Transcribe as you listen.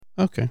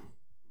Okay.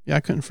 Yeah, I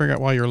couldn't figure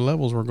out why your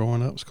levels were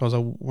going up. It's because I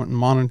wasn't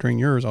monitoring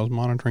yours. I was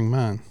monitoring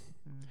mine.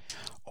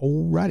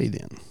 Alrighty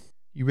then.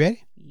 You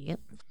ready? Yep.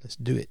 Let's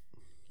do it.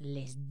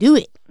 Let's do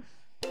it.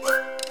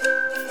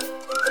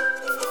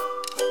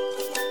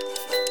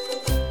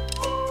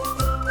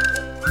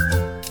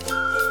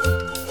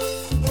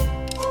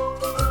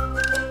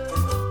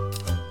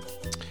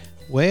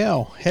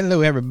 Well,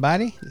 hello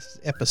everybody. This is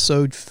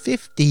episode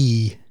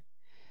 50.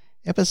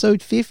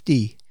 Episode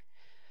 50.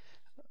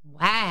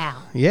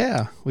 Wow.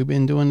 Yeah, we've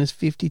been doing this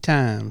 50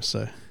 times,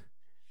 so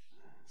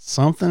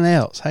something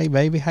else. Hey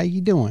baby, how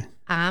you doing?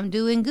 I'm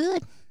doing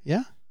good.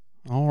 Yeah?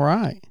 All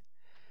right.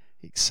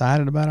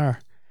 Excited about our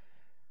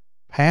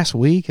past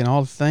week and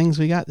all the things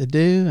we got to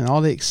do and all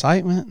the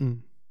excitement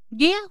and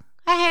Yeah,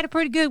 I had a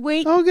pretty good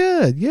week. oh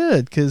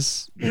good,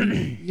 because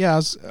yeah,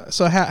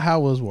 so how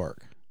was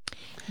work?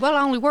 Well,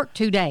 I only worked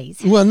 2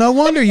 days. Well, no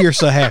wonder you're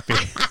so happy.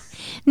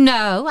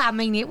 No, I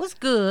mean, it was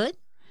good,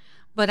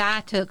 but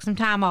I took some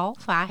time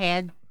off. I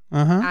had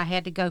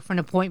to go for an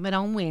appointment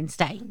on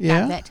Wednesday.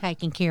 Yeah. Got that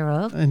taken care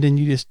of. And then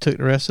you just took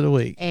the rest of the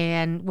week.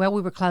 And, well,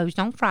 we were closed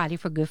on Friday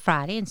for Good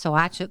Friday, and so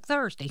I took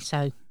Thursday.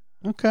 So,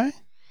 Okay.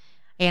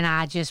 and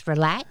I just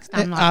relaxed.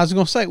 I was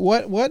going to say,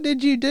 what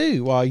did you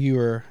do while you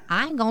were...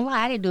 I ain't going to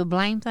lie, I didn't do a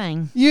blame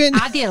thing. You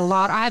didn't... I've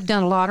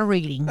done a lot of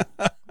reading.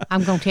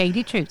 I'm going to tell you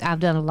the truth. I've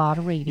done a lot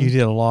of reading. You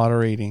did a lot of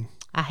reading.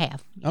 I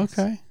have. Yes.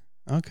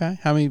 Okay.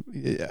 How many?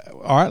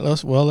 All right.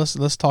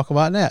 Let's talk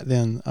about that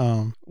then.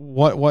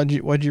 What'd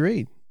you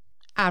read?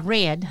 I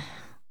read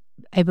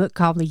a book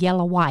called The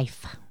Yellow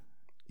Wife.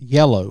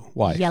 Yellow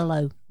Wife.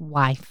 Yellow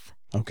Wife.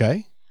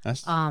 Okay,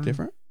 that's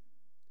different.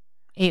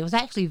 It was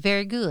actually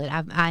very good.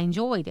 I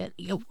enjoyed it.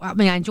 I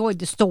mean, I enjoyed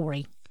the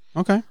story.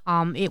 Okay.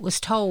 It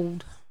was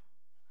told.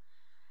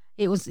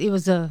 It was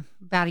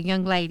about a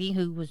young lady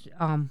who was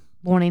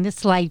born into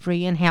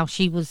slavery and how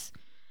she was.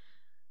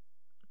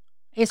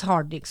 It's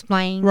hard to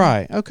explain.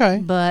 Right.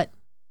 Okay. But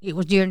it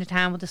was during the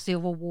time of the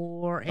Civil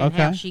War and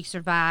how she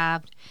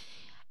survived.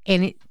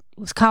 And it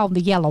was called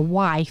The Yellow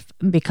Wife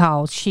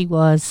because she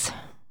was,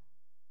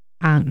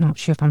 I'm not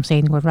sure if I'm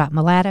saying the word right,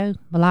 mulatto.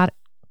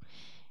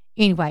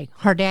 Anyway,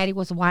 her daddy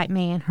was a white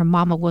man. Her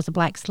mama was a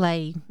black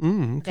slave.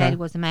 Okay. Daddy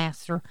was a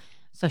master.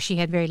 So she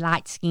had very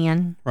light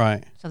skin.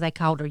 Right. So they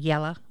called her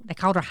yellow. They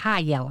called her high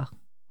yellow.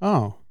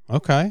 Oh,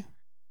 okay.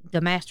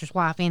 The master's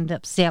wife ended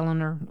up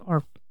selling her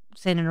or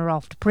sending her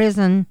off to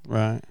prison.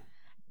 Right.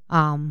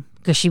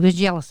 Because she was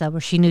jealous of her.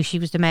 She knew she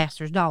was the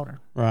master's daughter.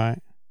 Right.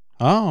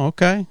 Oh,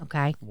 okay.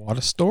 Okay. What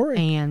a story.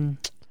 And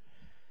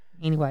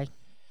anyway.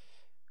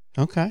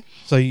 Okay.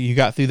 So you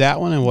got through that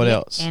one, and what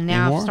else? And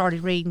now I've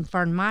started reading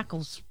Fern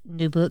Michael's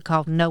new book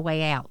called No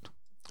Way Out.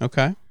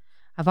 Okay.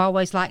 I've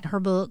always liked her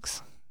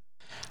books.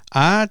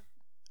 I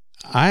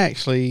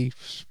actually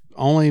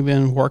only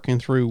been working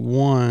through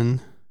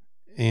one,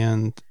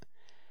 and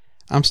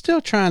I'm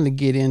still trying to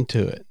get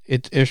into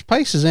it. There's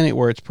places in it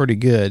where it's pretty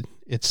good.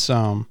 It's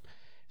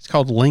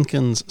called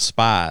Lincoln's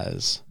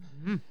Spies,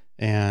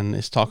 and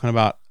it's talking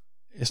about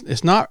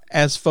it's not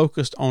as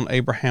focused on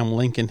Abraham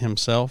Lincoln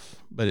himself,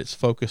 but it's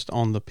focused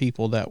on the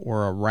people that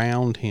were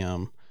around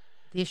him.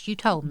 This you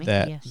told me.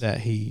 That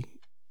he,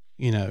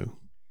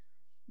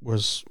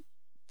 was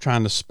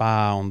trying to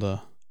spy on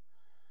the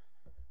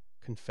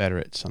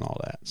Confederates and all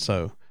that.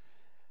 So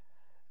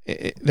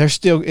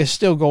it's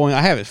still going.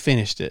 I haven't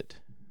finished it,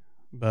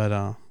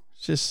 but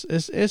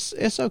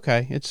it's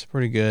okay. It's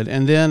pretty good.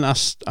 And then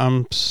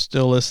I'm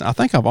still listening. I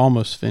think I've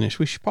almost finished.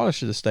 We probably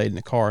should have stayed in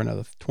the car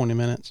another 20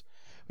 minutes.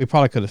 We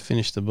probably could have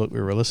finished the book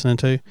we were listening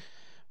to,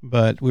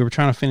 but we were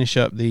trying to finish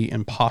up The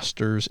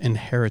Imposter's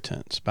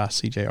Inheritance by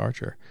C.J.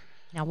 Archer.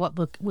 Now,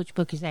 which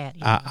book is that?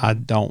 I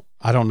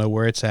don't know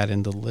where it's at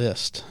in the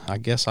list. I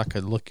guess I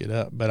could look it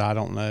up, but I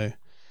don't know.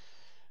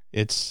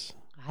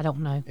 I don't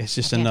know. It's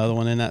just another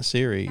one in that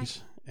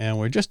series, and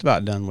we're just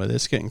about done with it.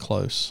 It's getting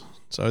close.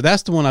 So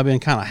that's the one I've been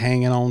kind of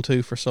hanging on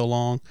to for so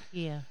long.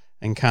 Yeah.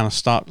 And kind of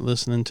stopped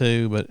listening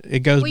to, but it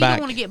goes back. You don't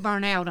want to get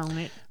burnt out on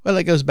it. Well,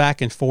 it goes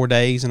back in 4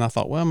 days, and I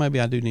thought, well, maybe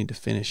I do need to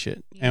finish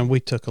it. Yeah. And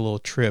we took a little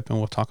trip, and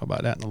we'll talk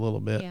about that in a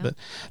little bit. Yeah. But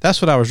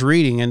that's what I was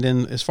reading. And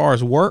then as far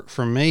as work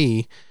for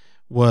me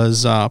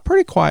was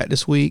pretty quiet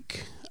this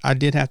week. I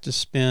did have to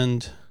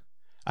spend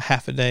a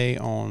half a day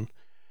on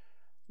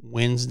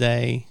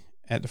Wednesday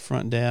at the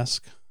front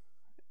desk,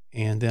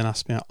 and then I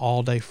spent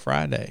all day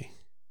Friday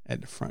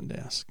at the front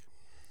desk.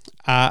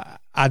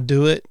 I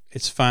do it.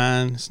 It's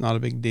fine. It's not a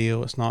big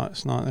deal. It's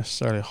not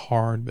necessarily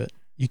hard, but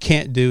you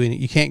can't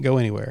you can't go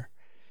anywhere.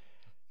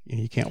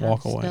 You can't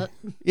walk away. Stuck.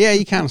 Yeah,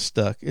 you kind of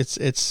stuck.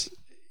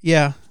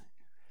 Yeah.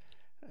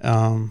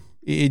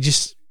 It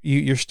just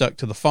you're stuck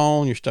to the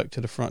phone. You're stuck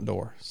to the front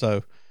door.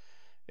 So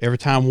every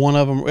time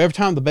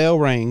the bell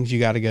rings, you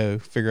got to go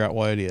figure out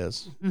what it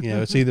is.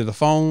 It's either the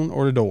phone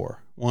or the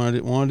door. One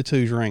of the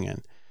two's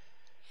ringing.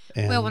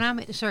 And well, when I'm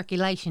at the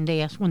circulation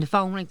desk, when the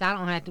phone rings, I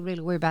don't have to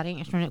really worry about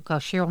answering it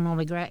because Cheryl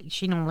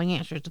normally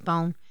answers the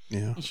phone.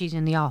 Yeah. And she's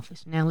in the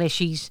office. Now, unless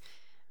she's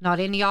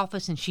not in the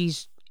office and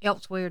she's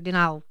elsewhere, then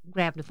I'll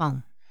grab the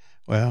phone.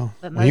 Well,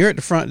 when you're at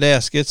the front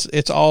desk,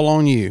 it's all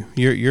on you.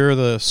 You're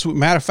the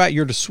matter of fact,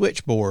 you're the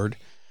switchboard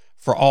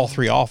for all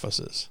 3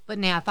 offices. But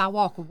now, if I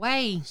walk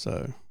away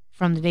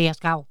from the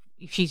desk,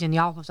 if she's in the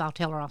office, I'll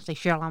tell her, I'll say,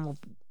 Cheryl, I'm going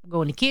to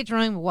go in the kids'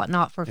 room or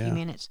whatnot for a few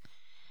minutes,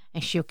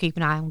 and she'll keep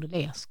an eye on the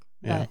desk.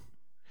 Yeah.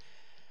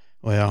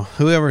 Well,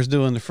 whoever's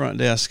doing the front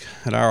desk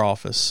at our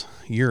office,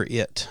 you're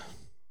it.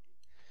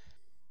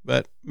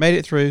 But made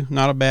it through.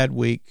 Not a bad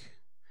week.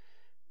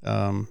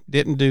 I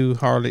didn't do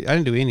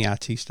any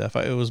IT stuff.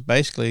 It was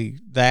basically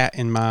that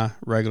in my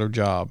regular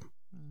job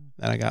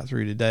that I got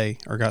through today,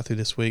 or got through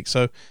this week.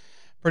 So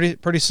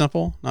pretty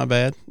simple, not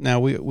bad. Now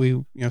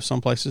we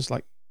some places,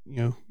 like,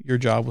 your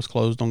job was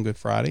closed on Good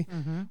Friday.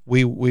 Mm-hmm.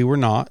 We were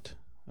not.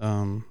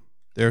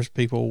 There's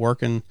people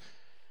working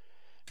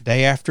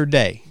day after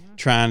day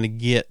trying to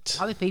get.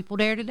 Probably people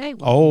there today.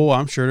 Oh,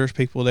 I'm sure there's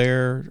people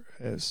there.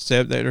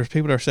 There's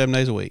people there 7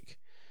 days a week.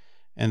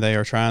 And they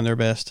are trying their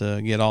best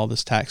to get all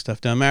this tax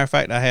stuff done. Matter of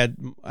fact, I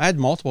had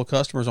multiple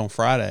customers on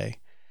Friday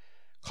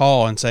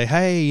call and say,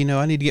 "Hey,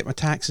 I need to get my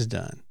taxes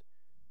done."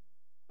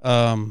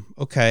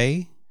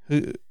 Okay.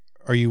 Who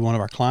are you? One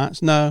of our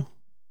clients? No.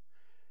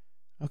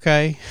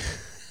 Okay.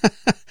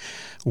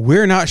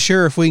 We're not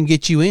sure if we can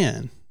get you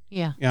in.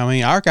 Yeah. I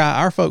mean,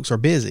 our folks are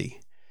busy.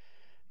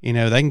 They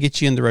can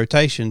get you in the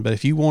rotation, but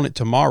if you want it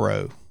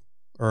tomorrow,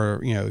 or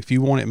if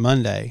you want it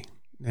Monday,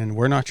 then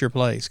we're not your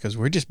place, because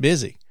we're just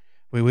busy.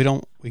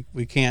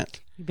 We can't.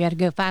 You better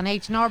go find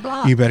H&R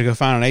Block. You better go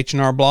find an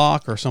H&R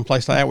Block or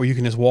someplace like that where you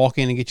can just walk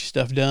in and get your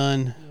stuff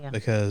done,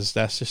 because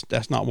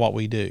that's not what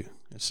we do.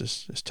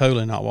 It's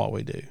totally not what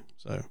we do.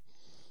 So,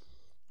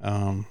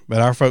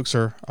 but our folks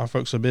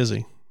are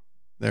busy.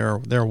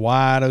 They're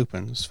wide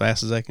open as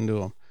fast as they can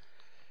do them.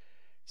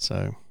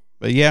 So,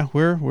 but yeah,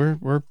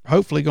 we're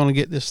hopefully going to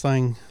get this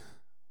thing.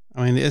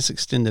 I mean, it's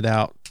extended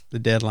out. The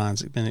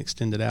deadline's been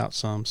extended out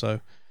some, so.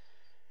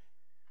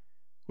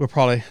 We'll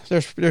probably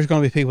there's going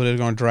to be people that are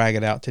going to drag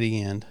it out to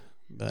the end,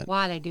 but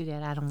why they do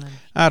that, I don't know.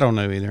 I don't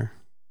know either.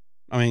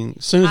 I mean,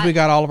 as soon as we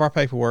got all of our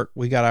paperwork,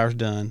 we got ours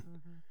done,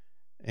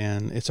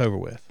 and it's over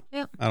with.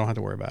 Yep. I don't have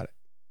to worry about it.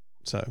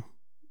 So,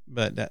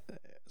 but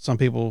some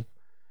people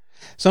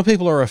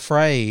are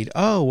afraid.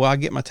 Oh, well, I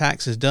get my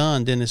taxes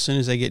done. Then as soon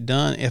as they get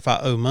done, if I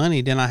owe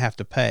money, then I have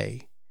to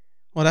pay.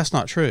 Well, that's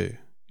not true.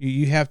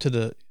 You have to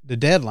the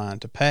deadline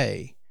to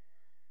pay,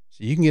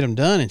 so you can get them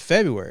done in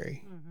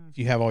February if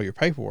you have all your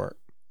paperwork.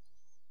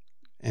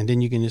 And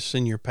then you can just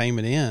send your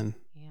payment in.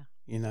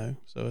 Yeah.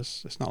 So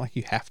it's not like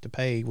you have to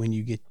pay when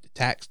you get the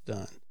tax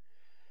done.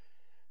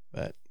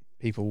 But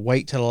people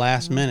wait till the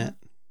last minute,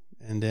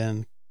 and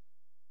then,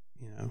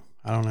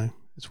 I don't know.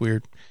 It's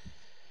weird.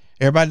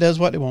 Everybody does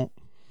what they want,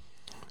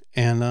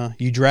 and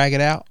you drag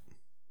it out.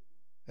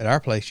 At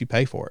our place, you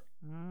pay for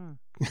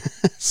it.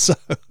 So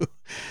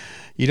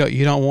you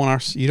don't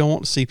want the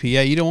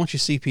CPA. You don't want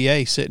your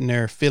CPA sitting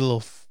there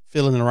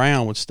fiddling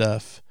around with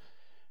stuff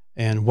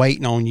and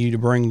waiting on you to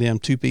bring them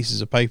 2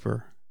 pieces of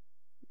paper.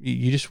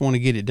 You just want to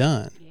get it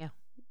done. Yeah.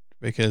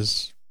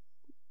 Because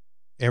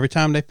every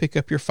time they pick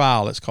up your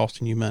file, it's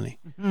costing you money.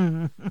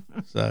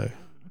 So,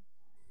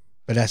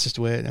 but that's just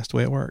the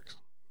way it works.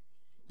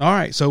 All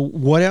right. So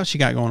what else you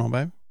got going on,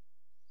 babe?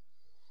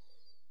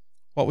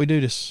 What we do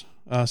this,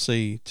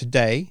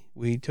 today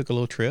we took a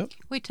little trip.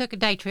 We took a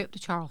day trip to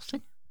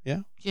Charleston.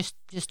 Yeah. Just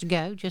to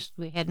go.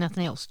 We had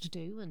nothing else to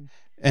do.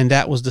 And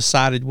that was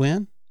decided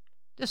when?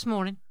 This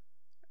morning.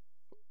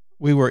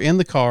 We were in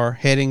the car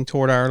heading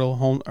toward our little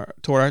home,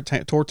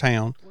 toward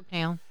town.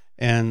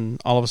 And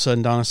all of a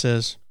sudden, Donna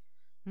says,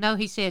 "No,"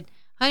 he said,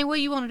 "Honey, what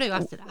do you want to do?" I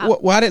said,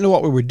 "Well, I didn't know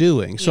what we were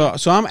doing." Yeah.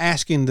 So I'm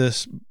asking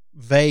this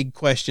vague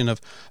question of,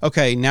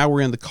 okay, now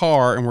we're in the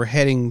car and we're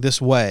heading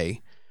this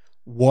way.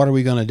 What are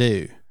we going to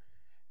do?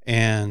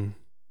 And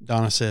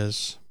Donna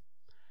says,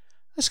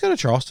 "Let's go to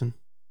Charleston."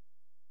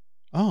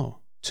 Oh,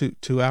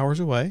 2 hours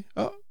away.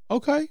 Oh,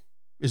 okay.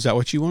 Is that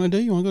what you want to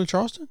do? You want to go to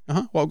Charleston?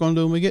 What we're going to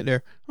do when we get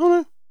there? I don't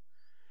know.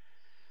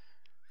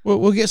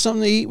 We'll get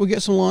something to eat. We'll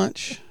get some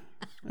lunch,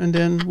 and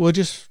then we'll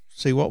just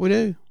see what we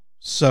do.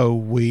 So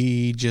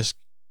we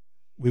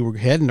were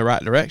heading the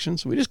right direction.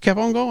 So we just kept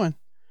on going.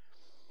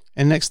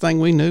 And next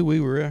thing we knew, we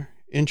were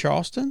in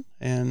Charleston,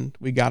 and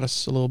we got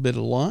us a little bit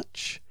of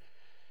lunch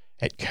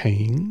at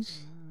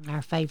Cane's. One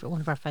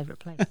of our favorite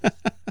places.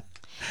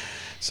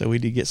 So we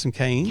did get some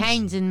Cane's.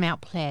 Cane's in Mount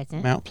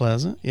Pleasant. Mount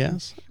Pleasant,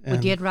 yes. We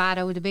did ride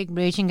over the big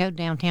bridge and go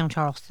downtown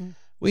Charleston.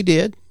 We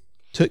did.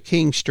 Took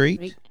King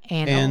Street.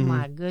 And oh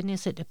my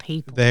goodness, at the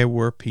people. There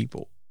were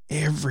people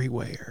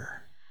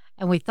everywhere.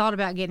 And we thought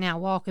about getting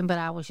out walking, but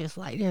I was just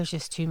like, there's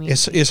just too many.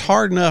 It's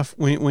hard enough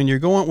when you're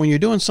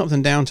doing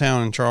something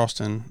downtown in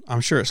Charleston.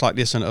 I'm sure it's like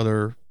this in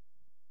other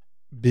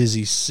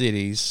busy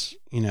cities,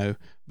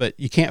 but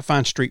you can't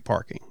find street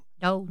parking.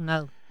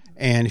 No.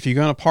 And if you're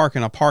going to park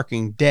in a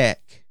parking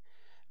deck,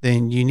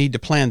 then you need to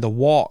plan to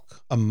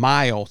walk a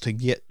mile to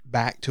get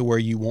back to where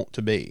you want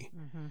to be.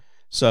 Mm-hmm.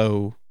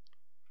 So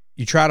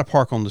you try to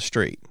park on the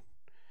street.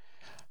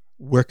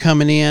 we're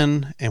coming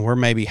in and we're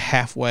maybe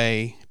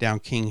halfway down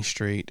King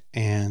Street,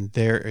 and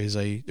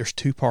there's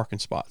 2 parking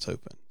spots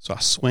open. So I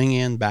swing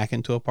in back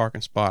into a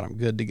parking spot. I'm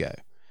good to go.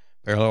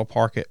 Parallel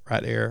park it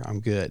right there.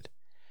 I'm good.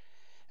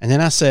 And then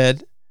I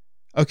said,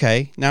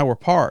 okay, now we're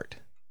parked.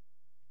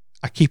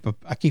 I keep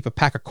a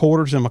pack of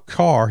quarters in my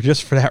car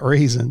just for that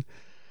reason.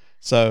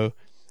 So,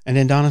 and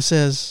then Donna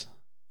says,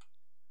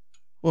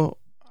 well,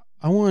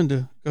 I wanted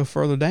to go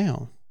further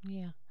down.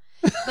 Yeah.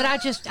 But I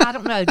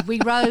don't know. We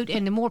rode,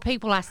 and the more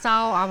people I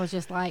saw, I was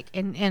just like,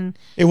 and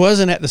it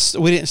wasn't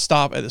we didn't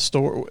stop at the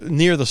store,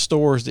 near the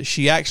stores that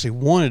she actually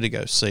wanted to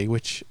go see,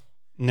 which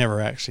never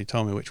actually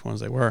told me which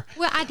ones they were.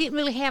 Well, I didn't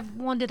really have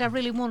one that I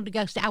really wanted to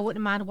go see. I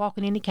wouldn't mind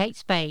walking into Kate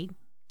Spade,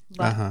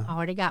 but I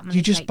already got my.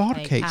 You just bought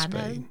a Kate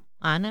Spade.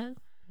 I know,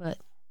 but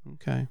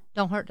okay,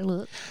 don't hurt to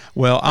look.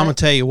 Well, I'm gonna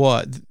tell you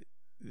what,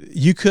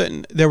 you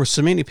couldn't. There were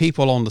so many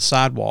people on the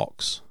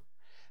sidewalks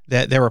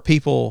that there were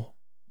people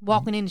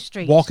walking in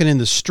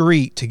the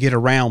street to get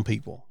around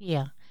people.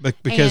 Yeah, but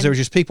because there was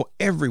just people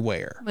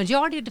everywhere.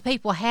 Majority of the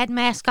people had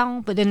masks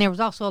on, but then there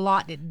was also a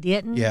lot that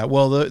didn't. Yeah,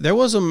 well, there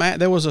was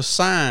a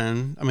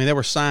sign. I mean, there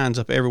were signs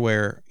up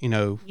everywhere. You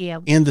know,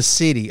 in the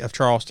city of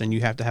Charleston,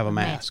 you have to have a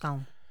mask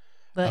on.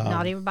 But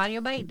not everybody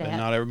obeyed that. But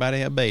not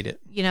everybody obeyed it.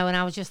 You know, and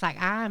I was just like,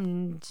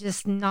 I'm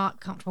just not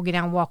comfortable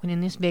getting out walking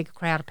in this big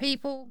crowd of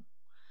people.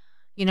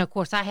 You know, of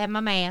course, I have my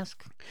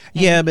mask.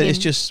 Yeah, but it's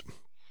just...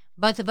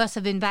 Both of us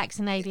have been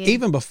vaccinated.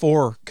 Even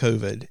before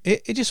COVID,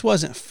 it just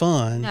wasn't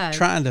fun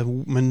trying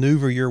to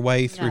maneuver your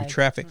way through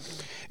traffic.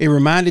 It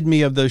reminded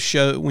me of those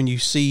shows when you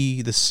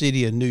see the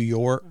city of New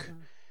York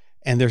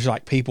and there's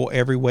like people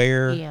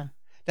everywhere. Yeah.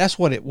 That's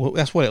what it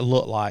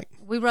looked like.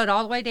 We rode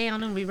all the way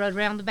down and we rode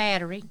around the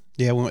Battery.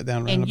 Yeah, we went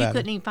down around the Battery. And you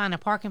couldn't even find a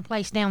parking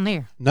place down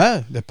there.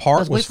 No, the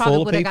park was full of people.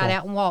 We probably would have got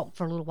out and walked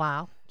for a little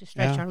while to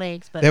stretch our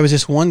legs. But there was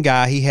this one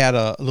guy, he had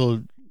a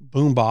little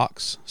boom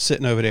box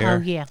sitting over there. Oh,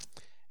 yeah.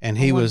 And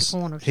he was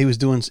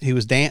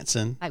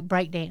dancing. Like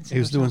break dancing. He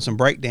was doing some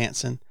break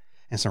dancing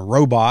and some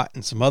robot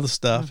and some other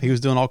stuff. He was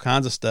doing all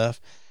kinds of stuff.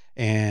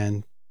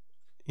 And,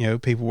 you know,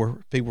 people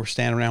were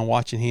standing around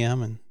watching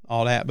him and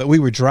all that. But we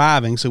were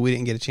driving, so we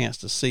didn't get a chance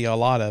to see a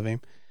lot of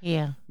him.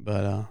 Yeah.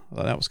 But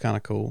that was kind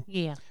of cool.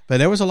 Yeah. But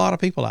there was a lot of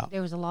people out.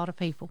 There was a lot of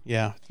people.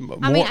 Yeah.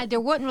 I mean, there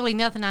wasn't really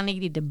nothing I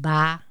needed to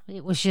buy.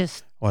 It was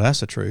just... Well,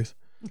 that's the truth.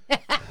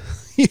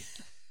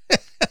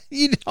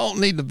 You don't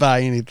need to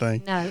buy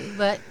anything. No,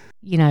 but...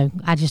 You know,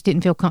 I just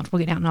didn't feel comfortable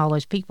getting out in all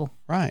those people.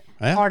 Right.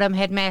 Yeah. Part of them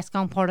had masks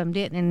on, part of them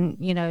didn't, and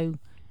you know.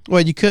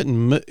 Well, you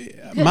couldn't.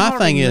 My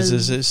thing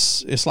is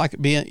it's like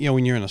being, you know,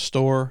 when you're in a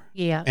store.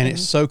 Yeah. And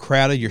it's so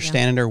crowded, you're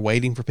standing there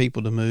waiting for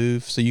people to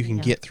move so you can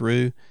get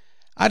through.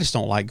 I just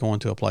don't like going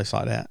to a place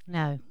like that.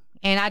 No,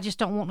 and I just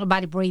don't want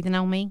nobody breathing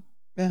on me.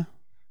 Yeah.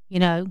 You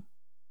know,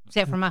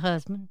 except for my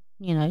husband.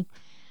 You know.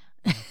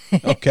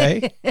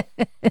 Okay.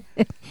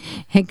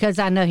 Because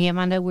I know him,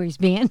 I know where he's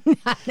been.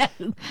 I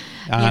know.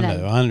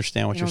 I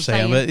understand what you're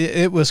saying, but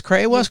it was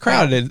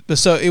crowded. But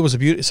so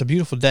it's a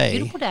beautiful day.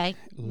 Beautiful day.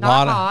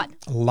 Not hot.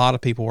 A lot of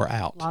people were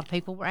out.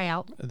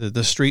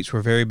 The streets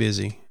were very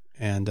busy,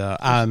 and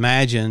I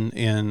imagine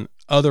in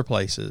other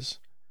places,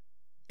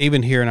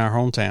 even here in our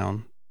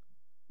hometown,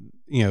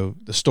 you know,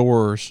 the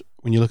stores,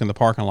 when you look in the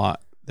parking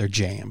lot, they're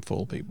jammed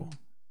full of people.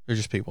 There's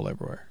just people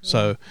everywhere. Yeah.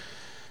 So.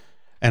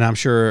 And I'm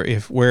sure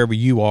if wherever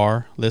you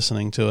are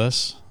listening to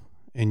us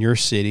in your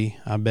city,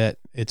 I bet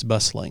it's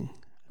bustling.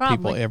 Probably.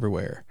 People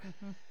everywhere.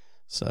 Mm-hmm.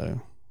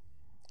 So,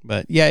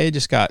 but yeah, it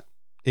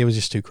was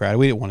just too crowded.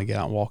 We didn't want to get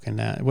out and walk in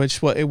that, it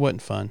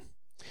wasn't fun.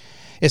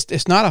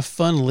 It's not a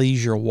fun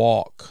leisure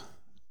walk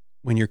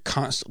when you're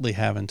constantly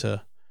having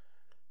to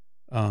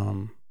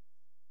go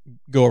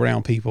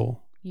around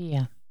people.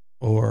 Yeah.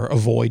 Or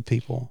avoid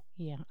people.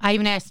 Yeah. I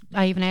even asked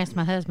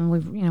my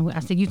husband, I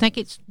said, you think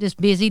it's this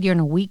busy during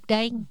a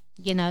weekday?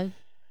 You know,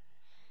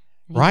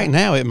 right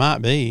now it might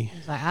be.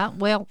 He's like,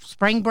 well,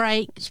 spring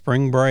break.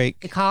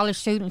 The college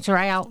students are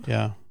out.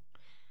 Yeah.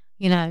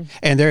 You know.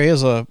 And there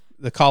is the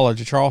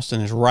College of Charleston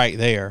is right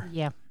there.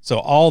 Yeah. So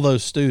all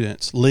those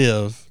students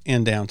live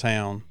in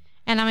downtown.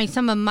 And I mean,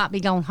 some of them might be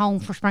going home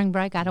for spring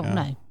break. I don't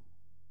know.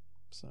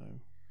 So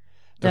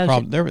there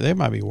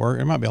might be work.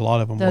 There might be a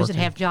lot of them. Those that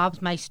have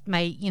jobs may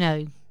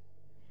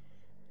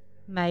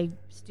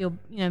still,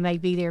 may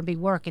be there and be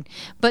working.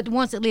 But the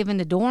ones that live in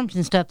the dorms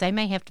and stuff, they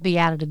may have to be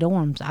out of the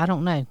dorms. I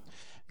don't know.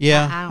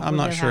 Yeah, I'm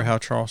not sure how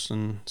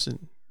Charleston,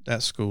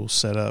 that school's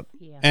set up.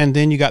 Yeah. And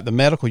then you got the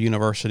medical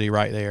university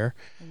right there.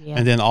 Yeah.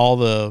 And then all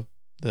the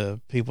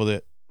people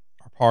that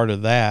are part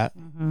of that,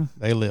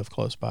 they live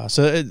close by.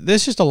 So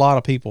there's just a lot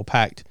of people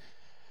packed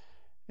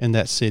in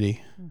that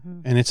city.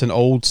 And it's an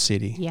old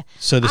city. Yeah.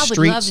 So I would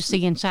love to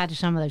see inside of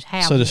some of those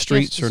houses. So the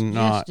streets are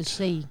not. Just to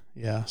see.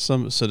 Yeah. So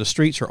the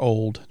streets are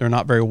old. They're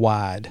not very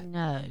wide.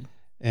 No.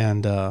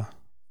 And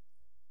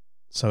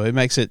so it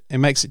makes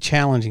it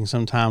challenging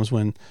sometimes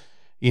when,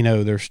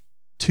 there's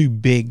two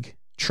big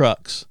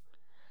trucks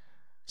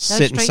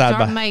sitting side by. Those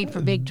streets aren't made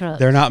for big trucks.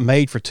 They're not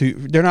made for two.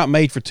 They're not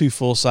made for two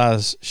full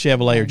size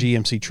Chevrolet or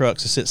GMC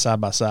trucks to sit side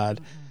by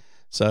side.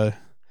 So.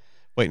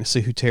 waiting to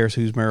see who tears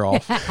whose mirror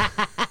off.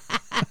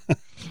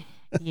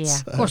 Yeah.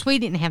 So. Of course, we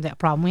didn't have that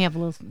problem. We have a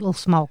little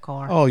small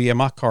car. Oh, yeah.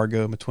 My car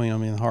go between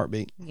them in a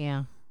heartbeat.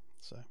 Yeah.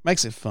 So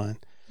makes it fun.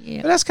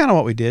 Yeah. But that's kind of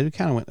what we did. We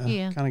kind of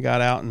went, kind of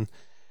got out and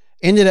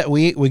ended up,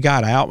 we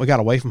got out. We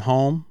got away from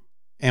home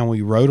and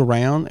we rode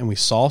around and we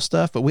saw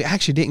stuff, but we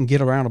actually didn't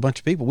get around a bunch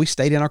of people. We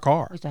stayed in our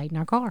car. We stayed in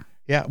our car.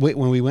 Yeah.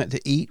 When we went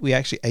to eat, we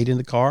actually ate in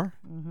the car.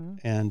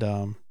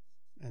 Mm-hmm.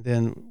 And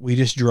then we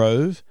just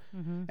drove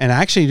and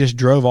actually just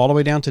drove all the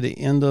way down to the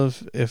end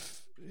of,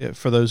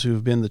 for those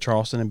who've been to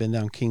Charleston and been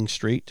down King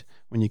Street,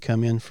 when you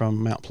come in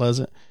from Mount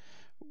Pleasant,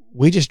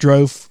 we just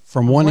drove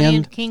from one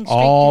end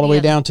all the way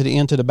down to the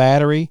end to the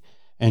Battery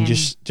and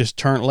just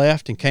turned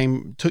left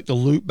and took the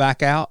loop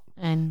back out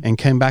and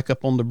came back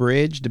up on the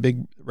bridge, the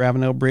big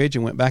Ravenel Bridge,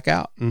 and went back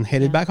out and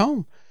headed back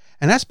home.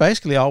 And that's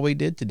basically all we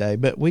did today,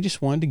 but we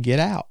just wanted to get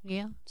out.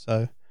 Yeah.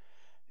 So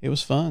it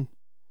was fun.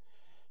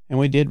 And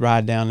we did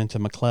ride down into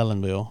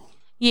McClellanville.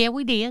 Yeah,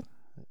 we did.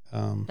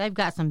 They've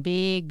got some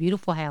big,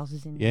 beautiful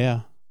houses in there. Yeah.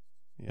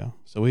 Yeah,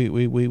 so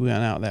we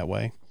went out that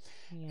way,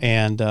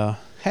 and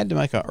had to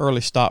make an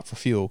early stop for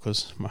fuel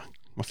because my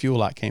fuel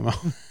light came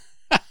on.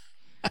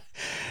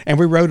 And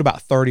we rode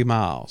about 30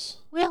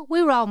 miles. Well,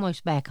 we were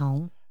almost back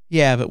home.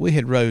 Yeah, but we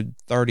had rode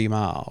 30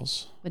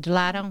 miles. With the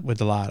light on? With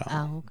the light on.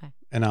 Oh, okay.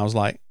 And I was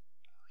like,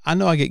 I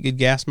know I get good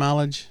gas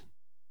mileage,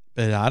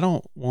 but I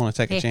don't want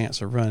to take a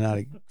chance of running out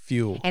of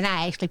fuel. And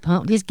I actually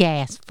pumped his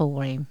gas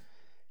for him.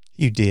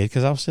 You did,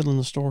 because I was sitting in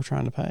the store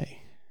trying to pay.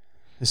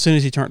 As soon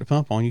as he turned the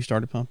pump on, you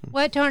started pumping.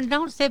 Well, it turned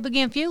on. It said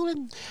begin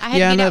fueling. I had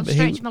to get out and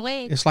stretch my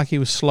legs. It's like he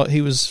was slow. He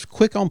was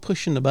quick on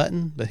pushing the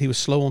button, but he was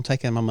slow on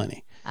taking my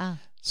money.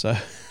 So.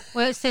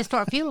 Well, it said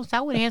start fueling, so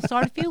I went in and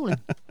started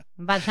fueling.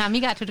 And by the time he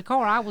got to the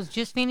car, I was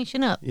just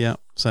finishing up. Yeah,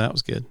 so that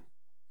was good.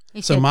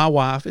 So my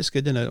wife, it's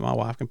good to know that my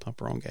wife can pump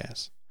her own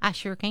gas. I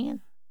sure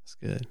can. That's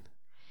good.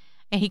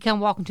 And he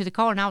come walking to the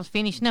car, and I was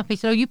finishing up. He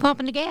said, "Are you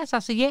pumping the gas?" I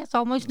said, "Yeah, it's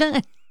almost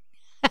done."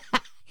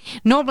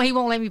 Normally, he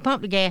won't let me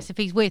pump the gas if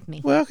he's with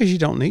me. Well, because you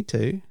don't need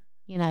to.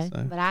 You know,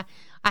 but I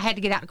had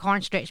to get out the car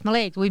and stretch my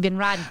legs. We've been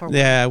riding for a while.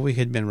 Yeah, we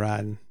had been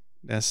riding.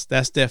 That's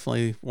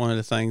definitely one of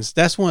the things.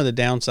 That's one of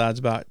the downsides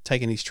about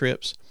taking these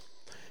trips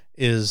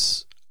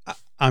is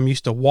I'm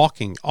used to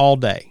walking all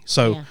day.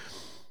 So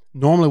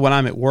normally when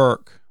I'm at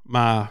work,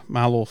 my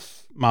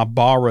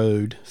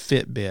borrowed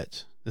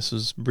Fitbit, this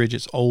is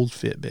Bridget's old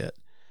Fitbit.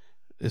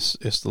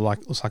 It's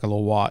looks like a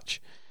little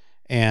watch.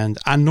 And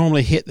I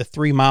normally hit the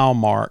 3 mile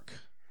mark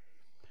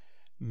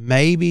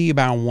maybe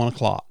about 1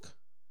 o'clock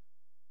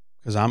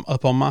because I'm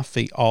up on my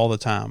feet all the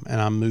time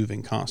and I'm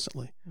moving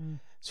constantly.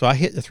 So I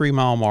hit the 3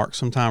 mile mark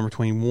sometime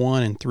between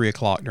 1 and 3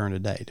 o'clock during the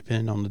day,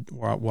 depending on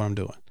what I'm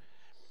doing.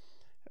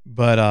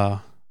 But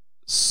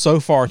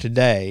so far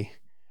today,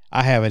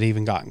 I haven't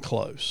even gotten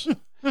close.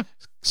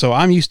 So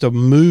I'm used to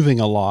moving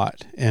a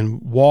lot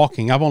and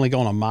walking. I've only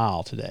gone a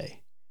mile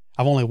today.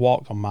 I've only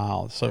walked a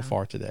mile so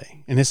far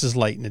today, and this is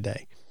late in the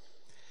day.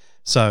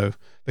 So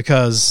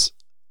because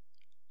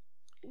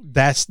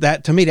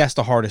to me, that's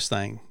the hardest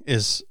thing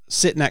is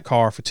sit in that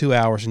car for 2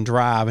 hours and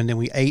drive. And then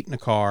we ate in the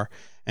car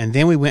and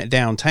then we went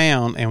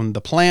downtown and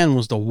the plan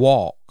was to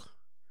walk,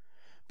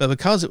 but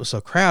because it was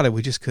so crowded,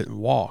 we just couldn't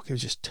walk. It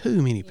was just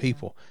too many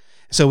people.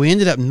 So we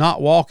ended up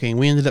not walking.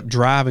 We ended up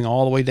driving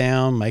all the way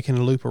down, making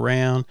a loop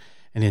around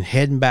and then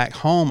heading back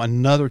home,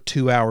 another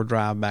 2 hour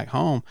drive back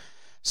home.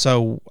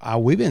 So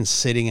we've been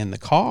sitting in the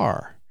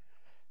car,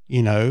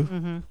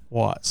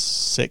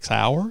 6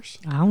 hours?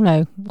 I don't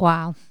know.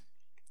 Wow.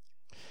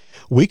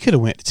 We could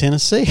have went to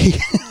Tennessee.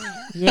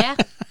 Yeah,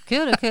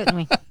 could have, couldn't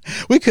we?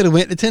 We could have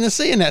went to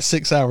Tennessee in that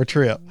 6 hour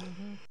trip.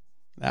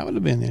 That would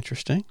have been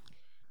interesting.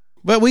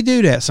 But we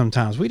do that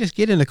sometimes. We just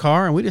get in the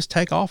car and we just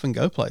take off and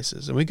go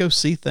places. And we go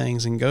see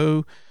things and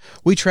go.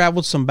 We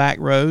traveled some back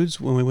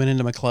roads when we went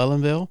into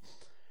McClellanville.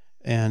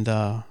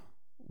 And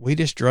we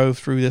just drove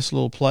through this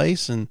little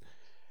place. And,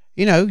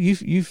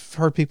 you've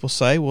heard people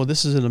say, well,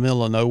 this is in the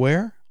middle of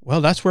nowhere.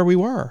 Well, that's where we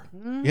were.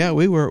 Mm-hmm. Yeah,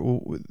 we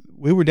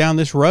were down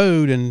this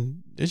road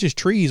and there's just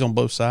trees on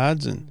both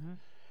sides. And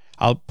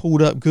I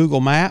pulled up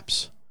Google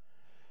Maps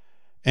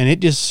and it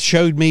just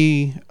showed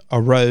me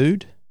a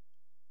road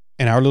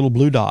and our little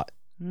blue dot.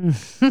 And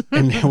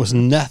there was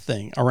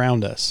nothing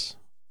around us.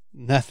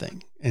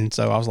 Nothing. And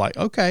so I was like,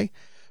 okay.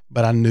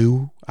 But I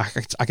knew I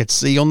could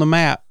see on the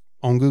map,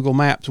 on Google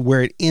Maps,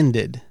 where it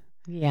ended.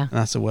 Yeah. And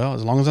I said, well,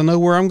 as long as I know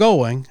where I'm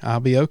going, I'll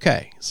be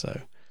okay. So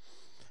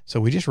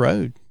we just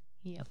rode.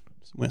 Yep.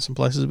 Went some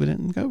places we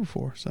didn't go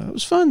before. So it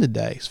was fun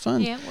today. It's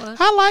fun. Yeah, it was.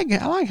 I like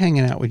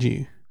hanging out with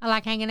you. I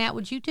like hanging out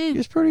with you too.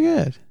 It's pretty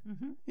good.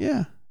 Mm-hmm.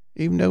 Yeah.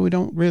 Even though we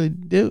didn't really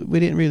do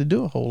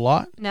a whole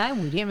lot. No,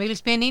 we didn't really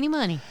spend any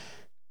money.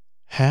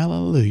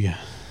 Hallelujah.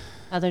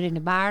 Other than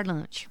to buy our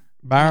lunch.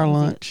 Buy our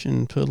lunch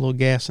and put a little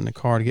gas in the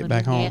car to get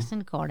back home. Gas in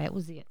the car, that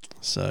was it.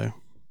 So,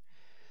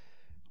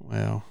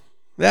 well,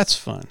 that's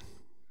fun.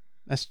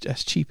 That's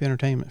cheap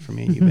entertainment for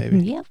me and you, baby.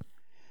 Yep.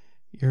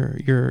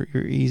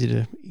 You're easy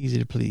to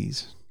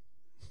please.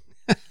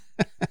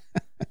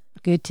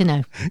 Good to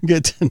know.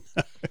 Good to know.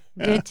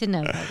 Good to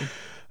know, baby.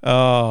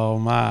 Oh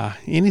my!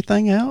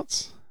 Anything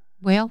else?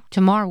 Well,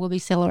 tomorrow we'll be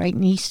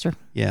celebrating Easter.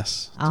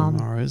 Yes,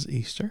 tomorrow is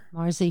Easter.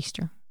 Tomorrow's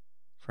Easter.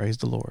 Praise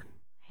the Lord.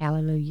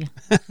 Hallelujah.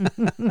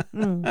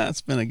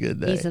 It's been a good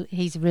day.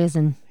 He's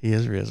risen. He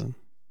is risen.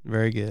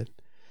 Very good.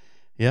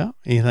 Yeah.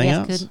 Anything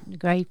else? The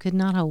grave could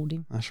not hold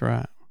him. That's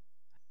right.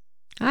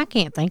 I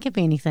can't think of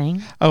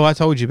anything. Oh, I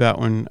told you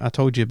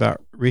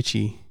about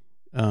Richie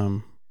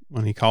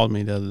when he called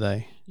me the other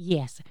day.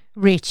 Yes,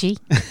 Richie.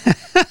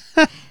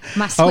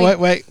 My sweet.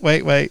 Oh,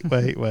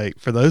 wait.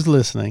 For those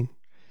listening,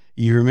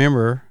 you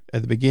remember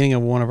at the beginning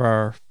of one of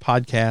our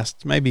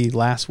podcasts, maybe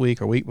last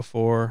week or week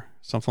before,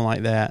 something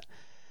like that,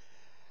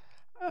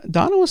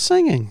 Donna was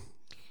singing.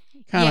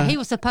 Yeah, he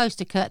was supposed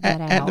to cut that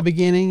out at the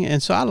beginning,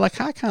 and so I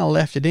kind of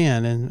left it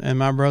in. And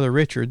my brother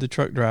Richard, the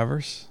truck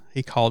drivers,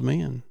 he called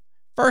me, and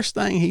first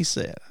thing he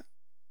said,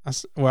 I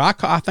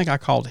think I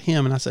called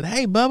him, and I said,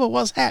 "Hey, Bubba,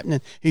 what's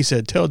happening?" He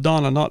said, "Tell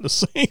Donna not to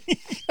sing."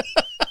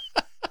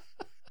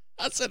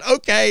 I said,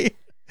 "Okay."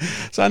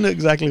 So I knew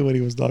exactly what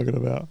he was talking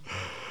about.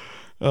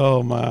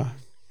 Oh my.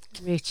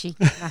 Richie,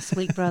 my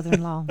sweet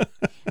brother-in-law.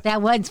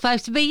 That wasn't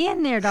supposed to be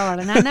in there,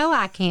 darling. I know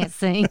I can't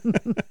sing.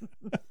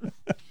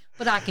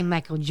 But I can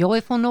make a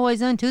joyful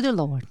noise unto the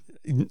Lord.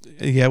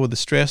 Yeah, with the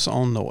stress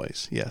on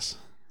noise. Yes.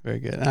 Very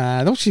good.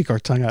 Don't shake our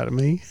tongue out at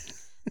me.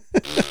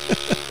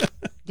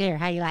 There,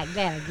 how you like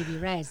that? I'll give you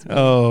a raspberry.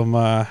 Oh,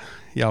 my.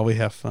 Y'all, we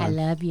have fun. I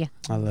love you.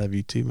 I love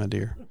you too, my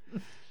dear.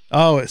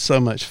 Oh, it's so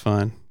much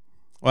fun.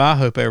 Well, I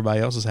hope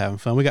everybody else is having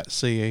fun. We got to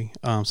see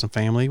some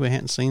family we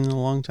hadn't seen in a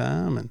long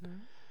time. And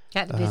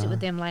got to visit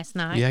with them last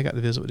night. Yeah, I got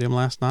to visit with them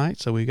last night.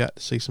 So we got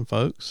to see some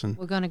folks. And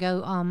we're going to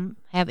go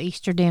have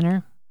Easter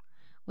dinner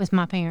with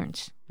my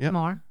parents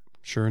tomorrow.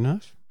 Sure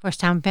enough. First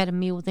time I've had a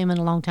meal with them in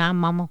a long time.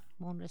 Mama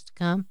wanted us to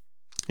come.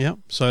 Yep.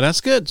 So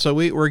that's good. So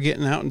we're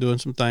getting out and doing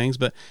some things,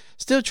 but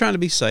still trying to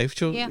be safe.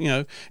 You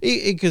know,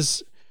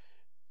 because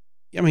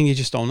I mean, you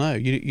just don't know.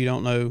 You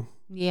don't know.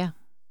 Yeah.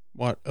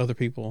 What other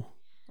people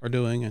are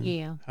doing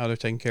and how they're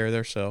taking care of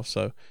themselves.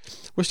 So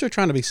we're still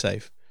trying to be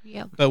safe.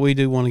 Yep. But we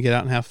do want to get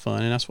out and have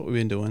fun, and that's what we've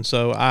been doing.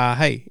 So,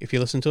 hey, if you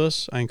listen to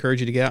us, I encourage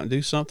you to get out and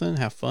do something,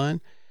 have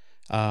fun.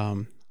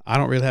 I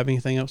don't really have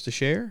anything else to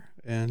share,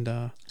 and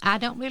I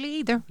don't really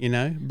either. You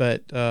know,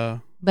 but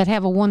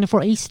have a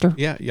wonderful Easter.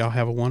 Yeah, y'all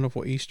have a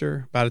wonderful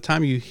Easter. By the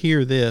time you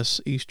hear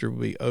this, Easter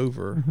will be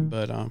over. Mm-hmm.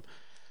 But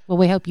well,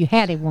 we hope you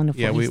had a wonderful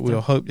Easter. Yeah,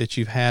 we'll hope that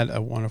you've had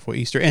a wonderful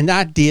Easter. And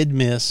I did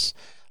miss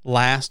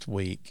last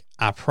week.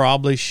 I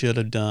probably should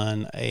have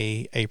done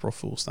a April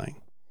Fool's thing.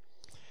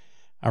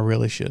 I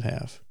really should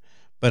have,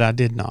 but I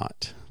did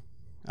not.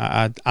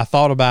 I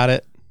thought about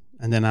it,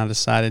 and then I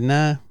decided,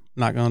 nah, I'm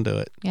not going to do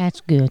it.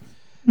 That's good.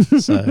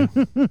 So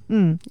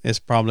it's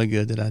probably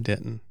good that I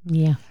didn't.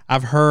 Yeah.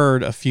 I've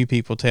heard a few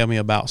people tell me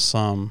about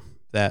some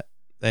that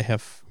they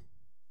have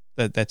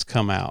that's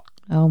come out.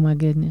 Oh my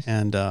goodness.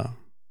 And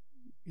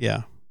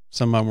yeah,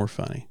 some of them were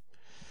funny,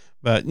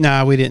 but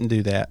no, we didn't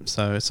do that.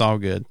 So it's all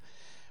good.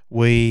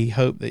 We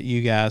hope that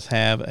you guys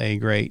have a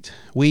great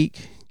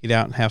week. Get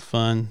out and have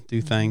fun,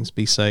 do things,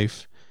 be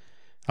safe.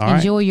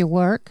 Enjoy your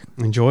work.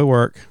 Enjoy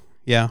work.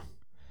 Yeah.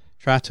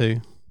 Try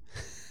to.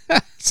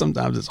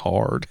 Sometimes it's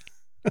hard.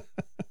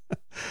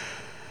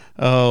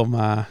 Oh,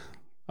 my.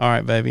 All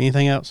right, baby.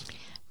 Anything else?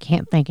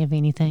 Can't think of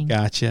anything.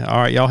 Gotcha. All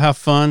right, y'all have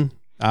fun.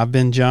 I've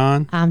been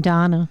John. I'm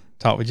Donna.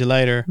 Talk with you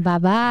later. Bye-bye.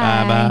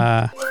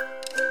 Bye-bye.